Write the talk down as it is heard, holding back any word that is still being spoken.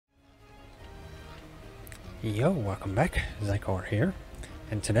Yo, welcome back, Zycor here,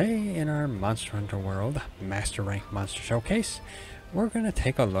 and today in our Monster Hunter World Master Rank Monster Showcase, we're going to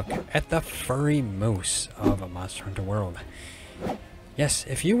take a look at the furry moose of a Monster Hunter World. Yes,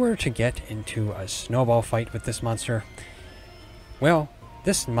 if you were to get into a snowball fight with this monster, well,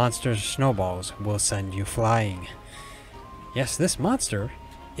 this monster's snowballs will send you flying. Yes, this monster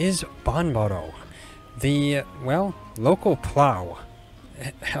is Banbaro, the, well, local plow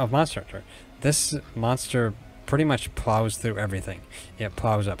of Monster Hunter. This monster pretty much plows through everything. It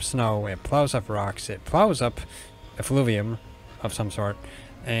plows up snow, it plows up rocks, it plows up effluvium of some sort,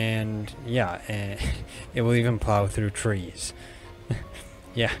 and yeah, it will even plow through trees.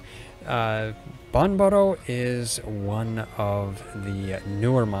 Yeah, Banbaro is one of the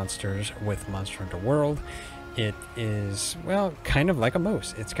newer monsters with Monster Hunter World. It is, well, kind of like a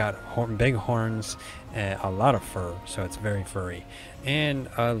moose. It's got big horns, a lot of fur, so it's very furry, and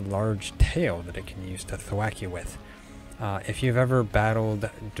a large tail that it can use to thwack you with. If you've ever battled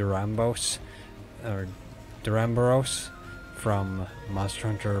Duramboros from Monster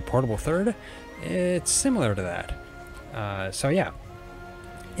Hunter Portable 3rd, it's similar to that. So yeah,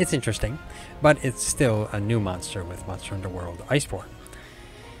 it's interesting, but it's still a new monster with Monster Hunter World Iceborne.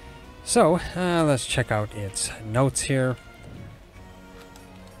 So, let's check out its notes here.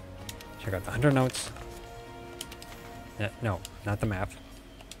 Check out the hunter notes. No, not the map.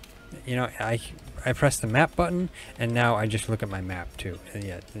 You know, I press the map button, and now I just look at my map, too.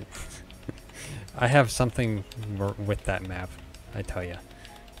 Yeah, I have something with that map, I tell you.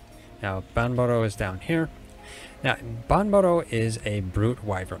 Now, Banbaro is down here. Now, Banbaro is a brute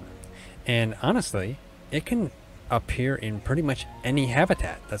wyvern. And honestly, it can appear in pretty much any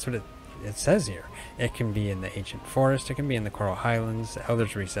habitat. That's what it says here. It can be in the ancient forest, it can be in the Coral Highlands, the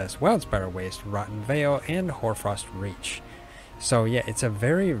Elder's Recess, Wildspider Waste, Rotten Vale, and Hoarfrost Reach. So yeah, it's a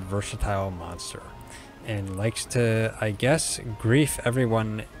very versatile monster, and likes to, I guess, grief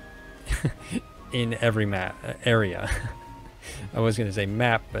everyone in every area. I was going to say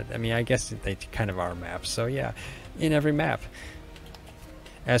map, but I mean, I guess they kind of are maps, so yeah, in every map.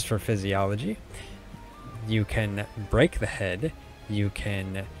 As for physiology, you can break the head, you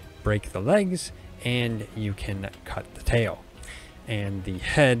can break the legs, and you can cut the tail. And the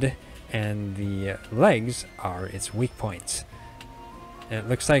head and the legs are its weak points. And it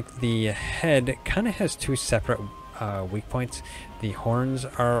looks like the head kind of has two separate weak points. The horns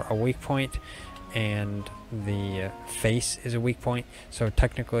are a weak point, and the face is a weak point. So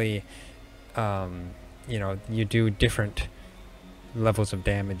technically, you know, you do different levels of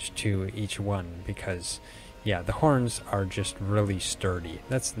damage to each one, because yeah, the horns are just really sturdy.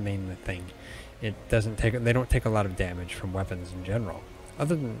 That's the main thing. They don't take a lot of damage from weapons in general.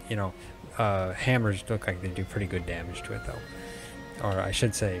 Other than, you know, hammers look like they do pretty good damage to it though. Or I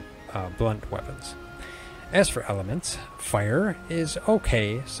should say, blunt weapons. As for elements, fire is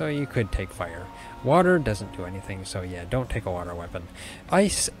okay, so you could take fire. Water doesn't do anything, so yeah, don't take a water weapon.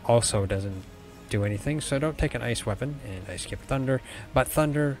 Ice also doesn't do anything, so don't take an ice weapon, and I skip thunder, but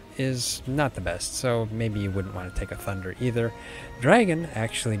thunder is not the best, so maybe you wouldn't want to take a thunder either. Dragon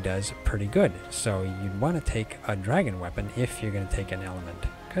actually does pretty good, so you'd want to take a dragon weapon if you're going to take an element,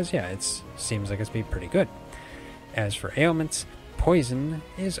 because yeah, it seems like it's be pretty good. As for ailments, poison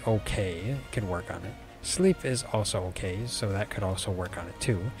is okay, it can work on it. Sleep is also okay, so that could also work on it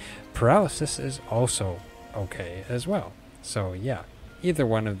too. Paralysis is also okay as well, so yeah, either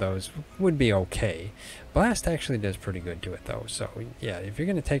one of those would be okay. Blast actually does pretty good to it though, so yeah, if you're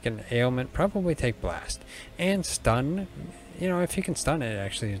going to take an ailment, probably take Blast. And stun, you know, if you can stun it,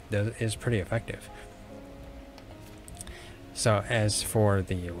 actually is pretty effective. So as for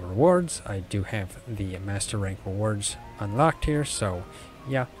the rewards, I do have the Master Rank rewards unlocked here, so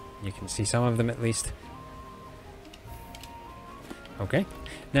yeah, you can see some of them at least. Okay,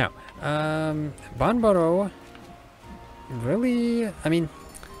 now, Banbaro really, I mean,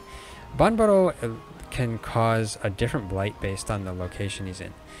 Banbaro can cause a different blight based on the location he's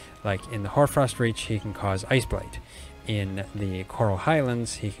in. Like in the Hoarfrost Reach, he can cause Ice Blight. In the Coral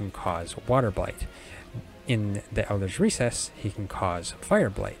Highlands, he can cause Water Blight. In the Elder's Recess, he can cause Fire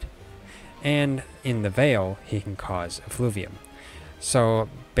Blight. And in the Vale, he can cause Effluvium. So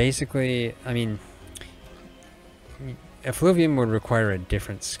basically, I mean, Effluvium would require a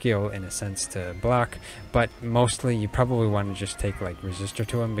different skill in a sense to block, but mostly you probably want to just take like Resistor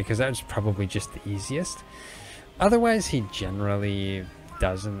to him, because that's probably just the easiest. Otherwise, he generally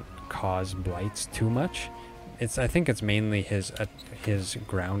doesn't cause blights too much. I think it's mainly his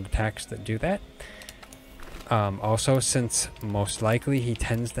ground attacks that do that. Also, since most likely he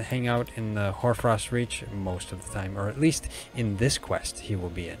tends to hang out in the Hoarfrost Reach most of the time, or at least in this quest he will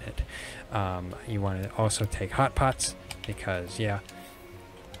be in it. You want to also take hot pots because, yeah,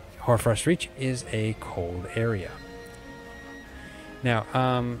 Hoarfrost Reach is a cold area. Now,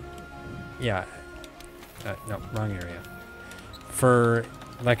 yeah, no, wrong area. For,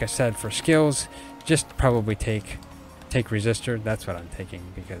 like I said, for skills, just probably take resistor. That's what I'm taking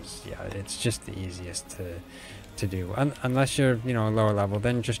because, yeah, it's just the easiest to do. Unless you're, you know, lower level,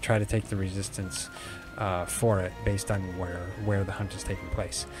 then just try to take the resistance for it based on where the hunt is taking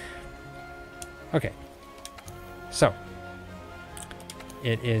place. Okay, so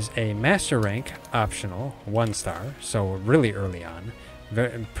it is a master rank optional 1-star, so really early on,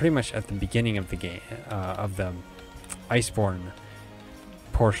 pretty much at the beginning of the game, of the Iceborne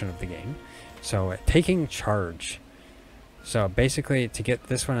portion of the game. So taking charge. So basically, to get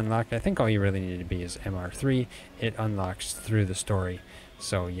this one unlocked, I think all you really need to be is MR3. It unlocks through the story.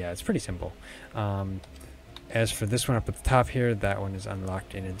 So yeah, it's pretty simple. As for this one up at the top here, that one is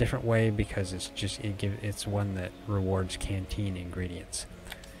unlocked in a different way because it's one that rewards canteen ingredients.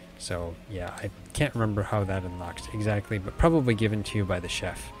 So yeah, I can't remember how that unlocks exactly, but probably given to you by the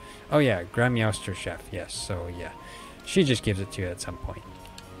chef. Oh yeah, Grandmeowster chef, yes. So yeah, she just gives it to you at some point.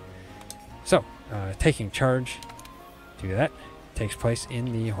 So, taking charge, do that. Takes place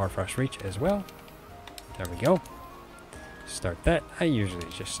in the Hoarfrost Reach as well. There we go. Start that. I usually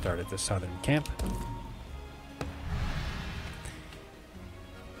just start at the southern camp.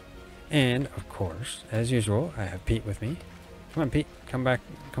 And, of course, as usual, I have Pete with me. Come on, Pete. Come back.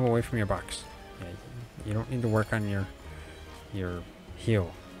 Come away from your box. Yeah, you don't need to work on your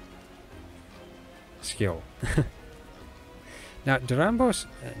heal skill. Now, Durambos...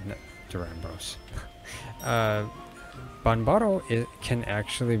 no, Durambos. Banbaro can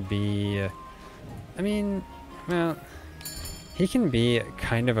actually be... I mean, well... He can be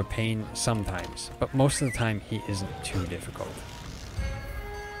kind of a pain sometimes, but most of the time he isn't too difficult.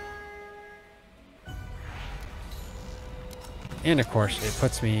 And of course, it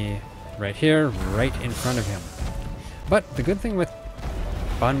puts me right here, right in front of him. But the good thing with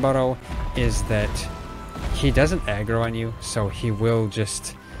Banbaro is that he doesn't aggro on you, so he will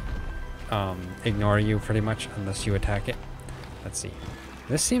just ignore you pretty much unless you attack it. Let's see.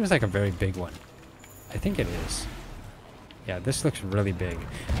 This seems like a very big one. I think it is. Yeah, this looks really big.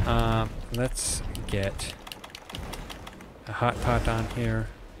 Let's get a hot pot on here.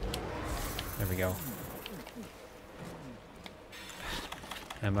 There we go.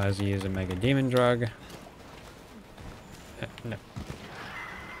 I might as well use a Mega Demon Drug. No.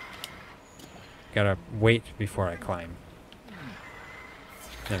 Gotta wait before I climb.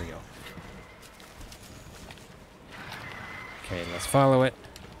 There we go. Okay, let's follow it.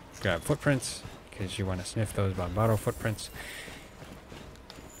 Grab footprints, because you want to sniff those Banbaro footprints.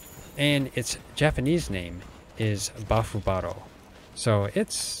 And its Japanese name is Bafubaro. So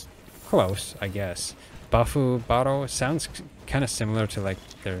it's close, I guess. Bafubaro sounds kind of similar to like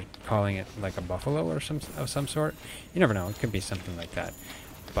they're calling it like a buffalo or some sort. You never know, it could be something like that.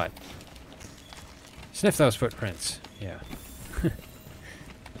 But sniff those footprints. Yeah.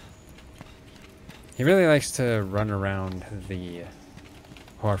 He really likes to run around the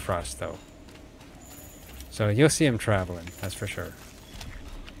Hoarfrost though. So you'll see him traveling, that's for sure.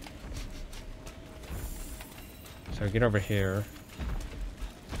 So get over here.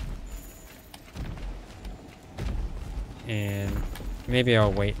 And maybe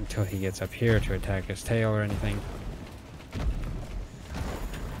I'll wait until he gets up here to attack his tail or anything.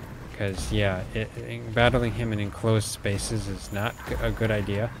 Because, yeah, battling him in enclosed spaces is not a good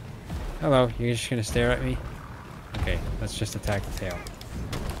idea. Hello, you're just going to stare at me? Okay, let's just attack the tail.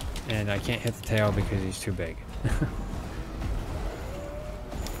 And I can't hit the tail because he's too big. And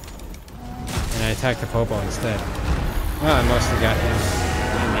I attacked the Popo instead. Well, I mostly got him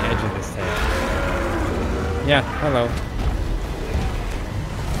on the edge of his tail. Yeah, hello.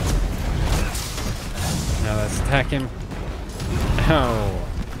 Now let's attack him. Oh.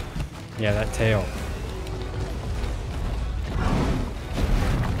 Yeah, that tail.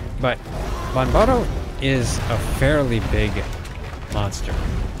 But Banbaro is a fairly big monster.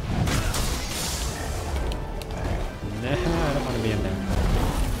 Nah, I don't want to be in there.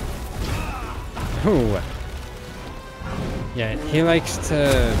 Ooh. Yeah, he likes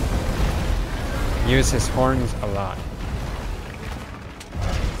to use his horns a lot.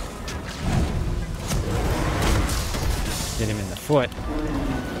 Get him in the foot.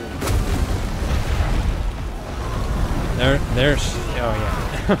 There's, oh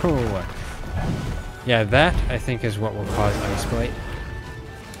yeah. Oh. Yeah, that I think is what will cause Ice Blight.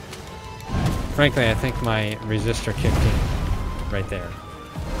 Frankly, I think my resistor kicked in right there.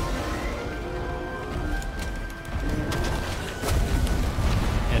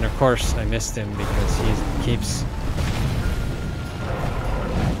 And of course, I missed him because he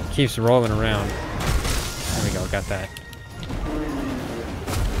keeps rolling around. There we go, got that.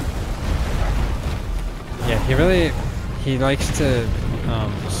 Yeah, he likes to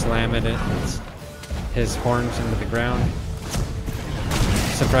slam his horns into the ground.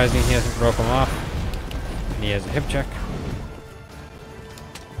 Surprising he hasn't broke them off. And he has a hip check.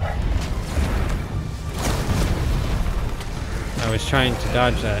 I was trying to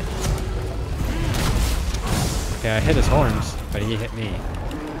dodge that. Okay, I hit his horns, but he hit me.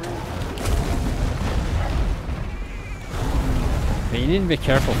 But you need to be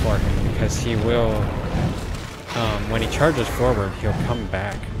careful for him because he will, when he charges forward, he'll come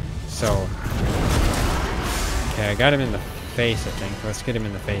back. So, okay, I got him in the face, I think. Let's get him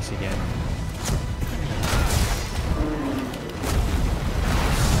in the face again.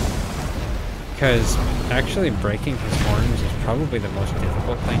 Because actually breaking his horns is probably the most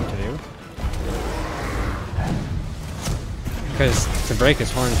difficult thing to do. Because to break his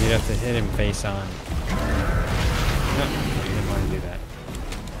horns, you'd have to hit him face on. No, I didn't want to do that.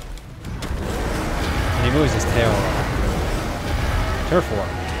 And he moves his tail a lot. Turf war.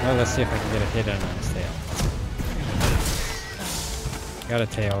 Well, let's see if I can get a hit on his tail. Got a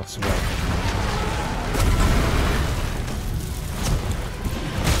tail swell.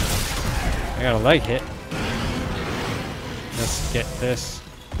 I got a leg hit. Let's get this.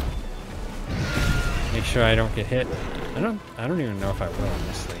 Make sure I don't get hit. I don't even know if I will,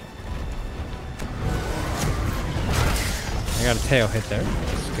 honestly. I got a tail hit there.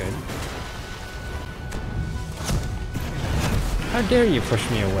 That's good. How dare you push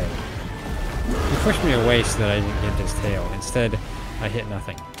me away? You pushed me away so that I didn't get this tail. Instead, I hit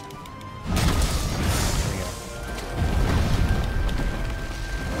nothing.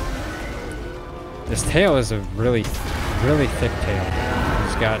 This tail is a really thick tail.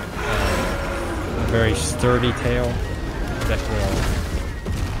 It's got a very sturdy tail that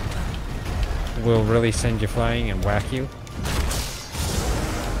will really send you flying and whack you.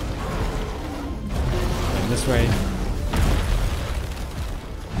 And this way.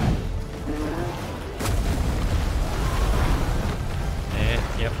 And,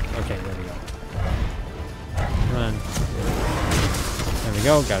 yep, okay, there we go. Come on. There we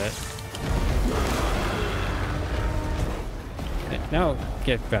go, got it. Now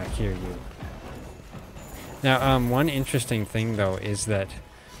get back here, you. Now, one interesting thing though is that,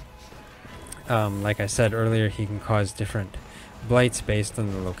 like I said earlier, he can cause different blights based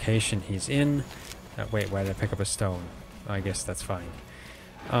on the location he's in. Wait, why did I pick up a stone? Oh, I guess that's fine.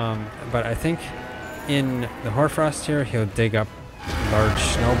 But I think in the Hoarfrost here, he'll dig up large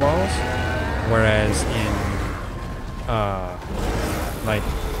snowballs, whereas in like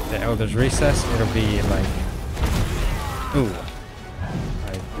the Elder's Recess, it'll be like, ooh.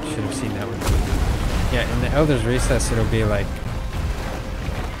 Should have seen that one. Yeah, in the Elder's Recess, it'll be like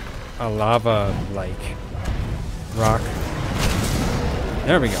a lava-like rock.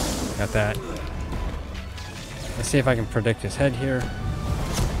 There we go. Got that. Let's see if I can predict his head here.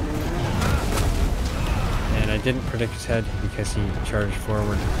 And I didn't predict his head because he charged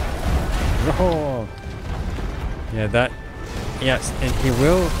forward. Oh! Yeah, that... Yes, and he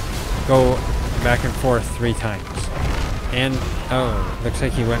will go back and forth 3 times. And, oh, looks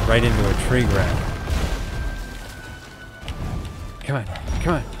like he went right into a tree grab. Come on,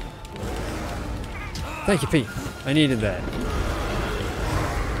 come on. Thank you, Pete. I needed that.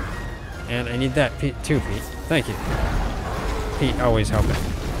 And I need that Pete, too, Pete. Thank you. Pete, always helping.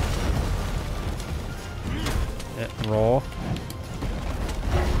 Roll.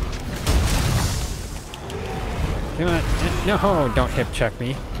 Come on. No, don't hip check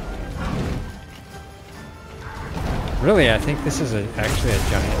me. Really, I think this is actually a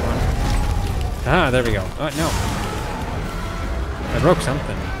giant one. Ah, there we go. Oh, no. I broke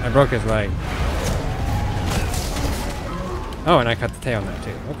something. I broke his leg. Oh, and I cut the tail now,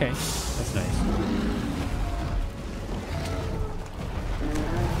 too. Okay, that's nice.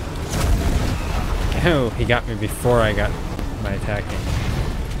 Oh, he got me before I got my attack in.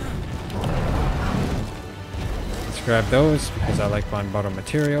 Let's grab those, because I like Banbaro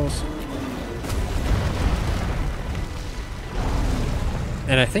materials.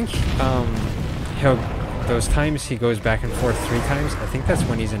 And I think those times he goes back and forth 3 times, I think that's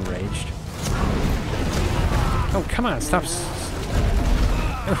when he's enraged. Oh, come on, stop.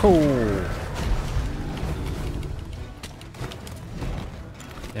 Oh.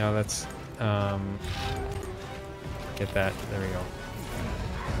 Now let's get that. There we go.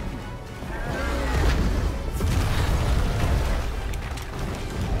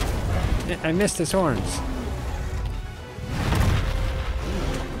 I missed his horns.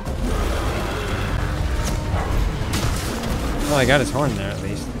 Well, I got his horn there at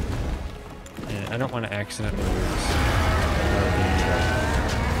least. And I don't want to accidentally lose.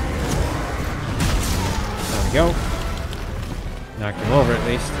 There we go. Knocked him over at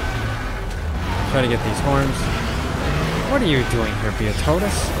least. Try to get these horns. What are you doing here,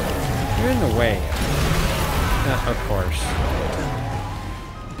 Beatotus? You're in the way. Of course.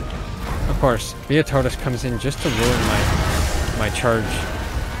 Of course, Beatotus comes in just to ruin my charge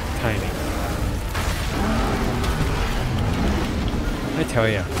timing. I tell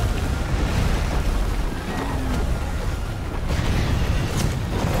ya.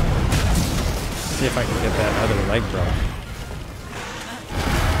 See if I can get that other leg broke.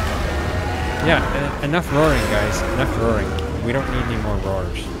 Yeah, enough roaring, guys. Enough roaring. We don't need any more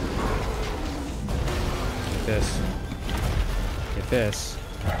roars. Get this. Get this.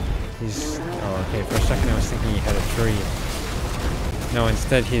 He's... Oh, okay. For a second I was thinking he had a tree. No,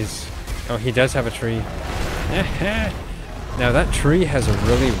 instead he's... Oh, he does have a tree. Now that tree has a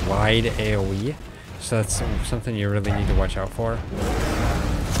really wide AoE, so that's something you really need to watch out for.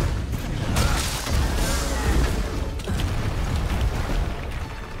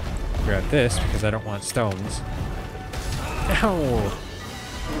 Grab this because I don't want stones. Ow!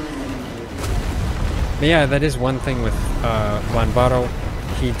 But yeah, that is one thing with Banbaro.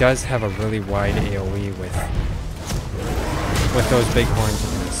 He does have a really wide AoE with those big horns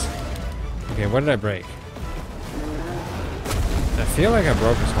in this. Okay, what did I break? I feel like I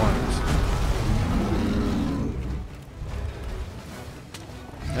broke his horns.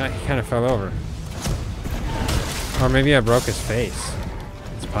 He kind of fell over. Or maybe I broke his face.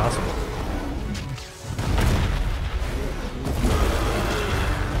 It's possible.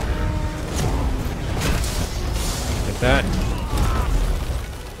 Get that.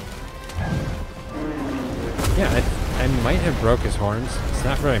 Yeah, I might have broke his horns. It's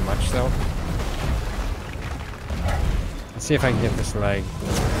not very much though. Let's see if I can get this leg.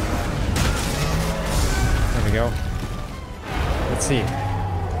 There we go. Let's see.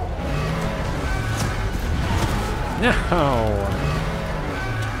 No!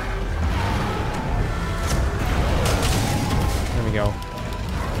 There we go.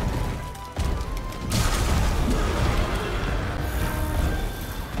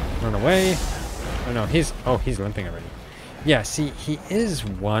 Run away. Oh no, he's limping already. Yeah, see, he is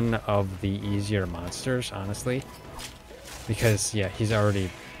one of the easier monsters, honestly. Because yeah, he's already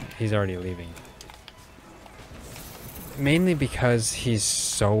leaving. Mainly because he's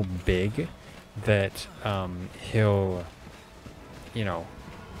so big that he'll, you know,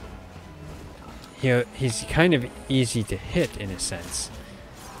 he's kind of easy to hit in a sense.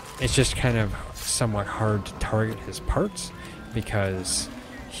 It's just kind of somewhat hard to target his parts because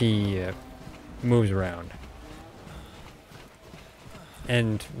he moves around.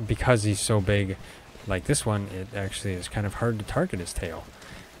 And because he's so big, like this one, it actually is kind of hard to target his tail.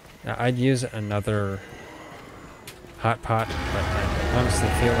 Now, I'd use another hot pot, but I honestly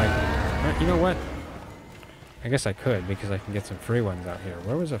feel like, you know what? I guess I could because I can get some free ones out here.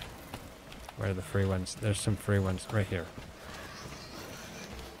 Where are the free ones? There's some free ones right here.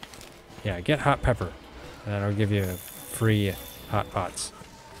 Yeah, get hot pepper. And that'll give you free hot pots,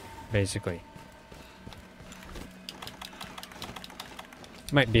 basically.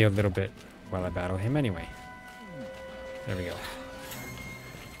 Might be a little bit while I battle him anyway. There we go.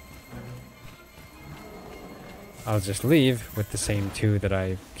 I'll just leave with the same two that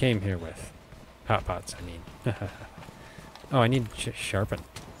I came here with. Hot pots, I mean. Oh, I need to sharpen.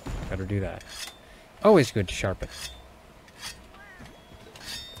 Better do that. Always good to sharpen.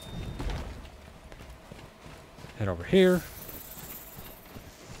 Head over here.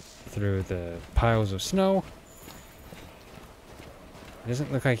 Through the piles of snow. It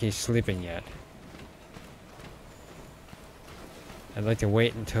doesn't look like he's sleeping yet. I'd like to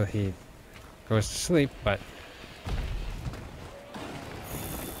wait until he goes to sleep, but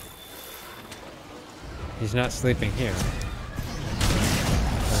he's not sleeping here.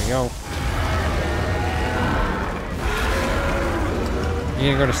 There we go.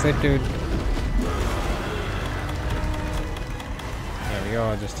 You gonna go to sleep, dude? There we go,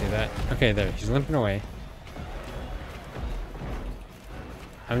 I'll just do that. Okay, there, he's limping away.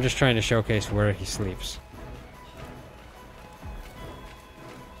 I'm just trying to showcase where he sleeps.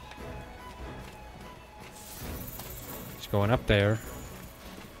 He's going up there.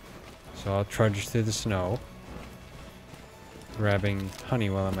 So I'll trudge through the snow, grabbing honey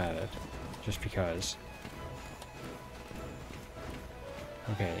while I'm at it, just because.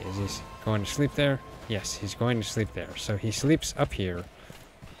 Okay, is he going to sleep there? Yes, he's going to sleep there. So he sleeps up here,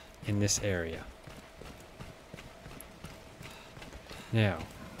 in this area. Now,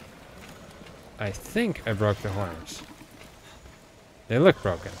 I think I broke the horns. They look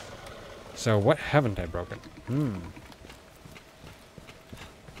broken. So what haven't I broken?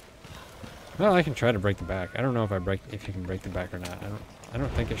 Well, I can try to break the back. I don't know if you can break the back or not. I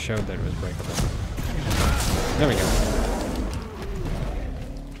don't think it showed that it was breakable. There we go.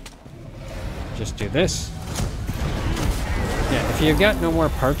 Just do this. Yeah, if you've got no more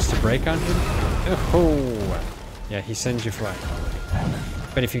parts to break on him, oh, yeah, he sends you flying.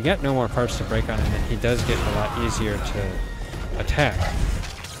 But if you got no more parts to break on him, then he does get a lot easier to attack.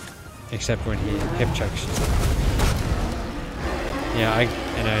 Except when he hip checks you. Yeah,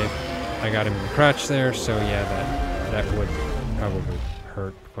 I got him in the crotch there, so yeah, that would probably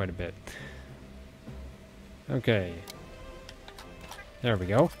hurt quite a bit. Okay. There we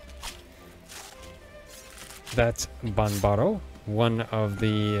go. That's Banbaro, one of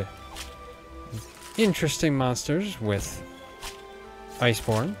the interesting monsters with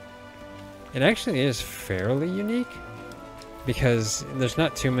Iceborne. It actually is fairly unique because there's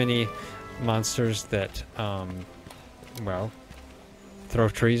not too many monsters that, well, throw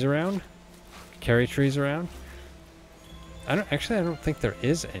trees around, carry trees around. I don't think there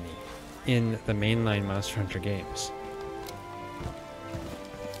is any in the mainline Monster Hunter games.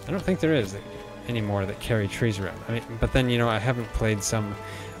 I don't think there is any more that carry trees around. I mean, but then, you know, I haven't played some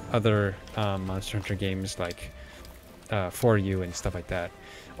other Monster Hunter games like For You and stuff like that.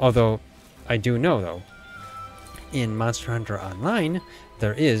 Although, I do know, though, in Monster Hunter Online,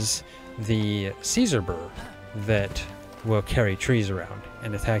 there is the Caesar burr that will carry trees around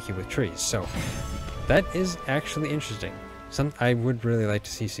and attack you with trees. So, that is actually interesting. I would really like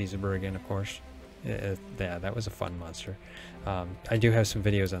to see Caesar burr again, of course. Yeah, that was a fun monster. I do have some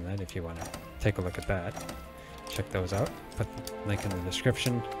videos on that if you want to take a look at that. Check those out. Put the link in the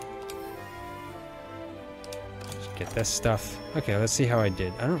description. Just get this stuff. Okay, let's see how I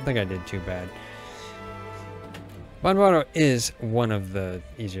did. I don't think I did too bad. Banbaro is one of the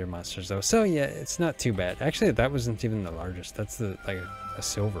easier monsters, though. So, yeah, it's not too bad. Actually, that wasn't even the largest. That's like a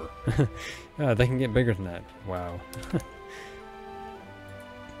silver. They can get bigger than that. Wow.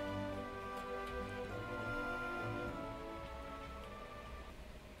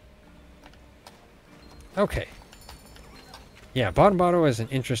 Okay. Yeah, Banbaro is an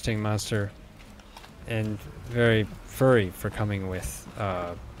interesting monster and very furry for coming with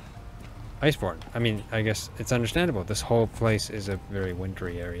Iceborne. I mean, I guess it's understandable. This whole place is a very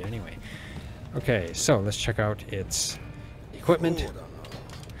wintry area anyway. Okay, so let's check out its equipment.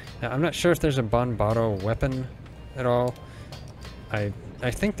 Now, I'm not sure if there's a Banbaro weapon at all. I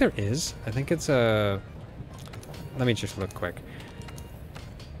think there is. I think it's a... Let me just look quick.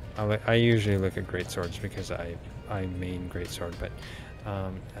 I usually look at greatswords because I main greatsword, but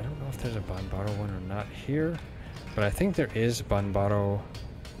I don't know if there's a Banbaro one or not here. But I think there is Banbaro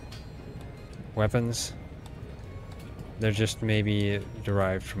weapons. They're just maybe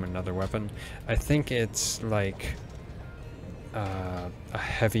derived from another weapon. I think it's like a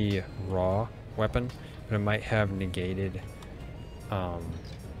heavy raw weapon, but it might have negated, I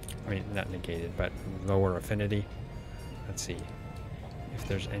mean, not negated, but lower affinity. Let's see if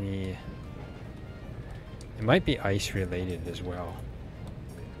there's any. It might be ice related as well.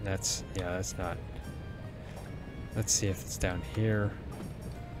 That's not. Let's see if it's down here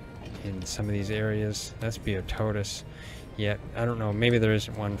in some of these areas. That's Biototus. Yeah, I don't know. Maybe there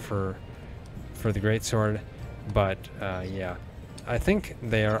isn't one for the greatsword, but yeah, I think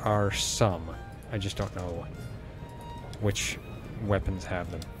there are some. I just don't know which weapons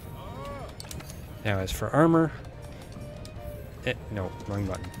have them. Now, as for armor, no, wrong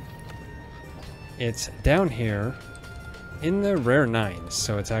button. It's down here in the rare 9s,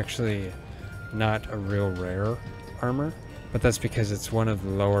 so it's actually not a real rare armor, but that's because it's one of the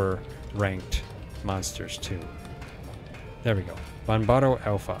lower ranked monsters too. There we go. Banbaro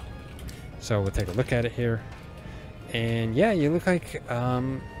Alpha. So we'll take a look at it here. And yeah, you look like,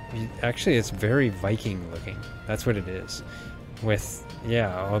 actually it's very Viking looking. That's what it is. With,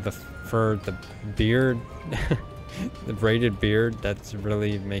 yeah, all the fur, the beard, the braided beard, that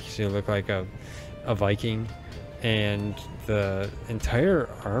really makes you look like a Viking. And the entire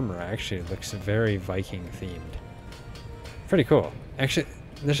armor actually looks very Viking themed. Pretty cool. Actually,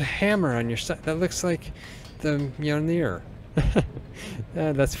 there's a hammer on your side that looks like the Mjolnir.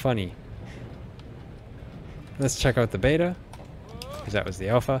 That's funny. Let's check out the beta, because that was the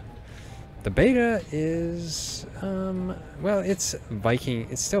alpha. The beta is, well, it's Viking.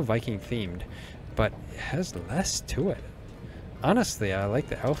 It's still Viking themed, but it has less to it. Honestly, I like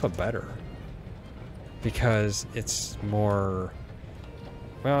the alpha better because it's more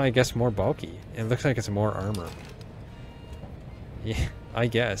Well, I guess more bulky. It looks like it's more armor. Yeah, I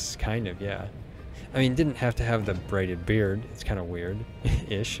guess, kind of, yeah. I mean, didn't have to have the braided beard. It's kind of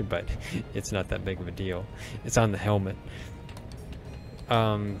weird-ish, but it's not that big of a deal. It's on the helmet.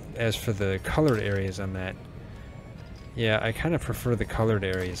 As for the colored areas on that, yeah, I kind of prefer the colored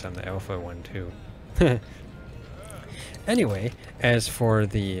areas on the alpha one, too. Anyway, as for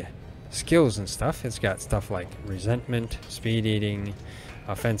the skills and stuff, it's got stuff like resentment, speed eating,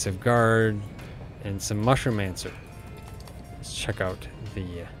 offensive guard, and some mushroom-mancer. Let's check out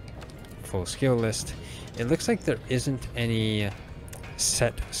the full skill list. It looks like there isn't any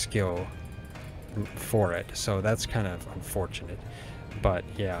set skill for it, so that's kind of unfortunate. But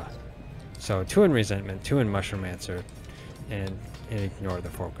yeah, so 2 in resentment, 2 in mushroom-mancer, and ignore the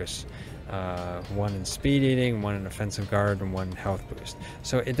focus. 1 in speed eating, 1 in offensive guard, and 1 health boost.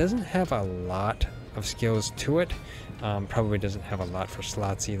 So it doesn't have a lot of skills to it. Probably doesn't have a lot for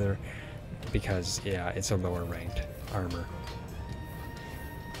slots either, because yeah, it's a lower ranked armor.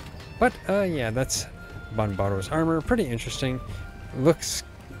 But yeah, that's Banbaro's armor. Pretty interesting. Looks,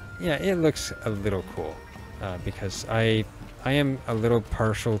 yeah, it looks a little cool, because I am a little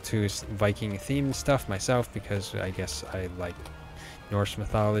partial to Viking themed stuff myself, because I guess I like Norse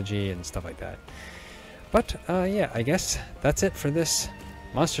mythology and stuff like that. But yeah, I guess that's it for this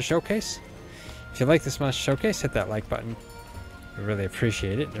monster showcase. If you like this monster showcase, hit that like button. I really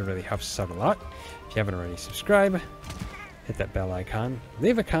appreciate it. It really helps us out a lot. If you haven't already subscribed, hit that bell icon,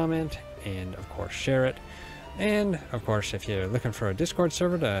 leave a comment, and of course share it. And of course, if you're looking for a Discord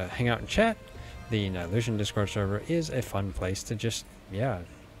server to hang out and chat, the Nylusion Discord server is a fun place to just, yeah,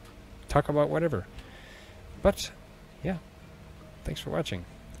 talk about whatever. But yeah, thanks for watching.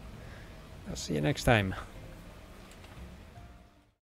 I'll see you next time.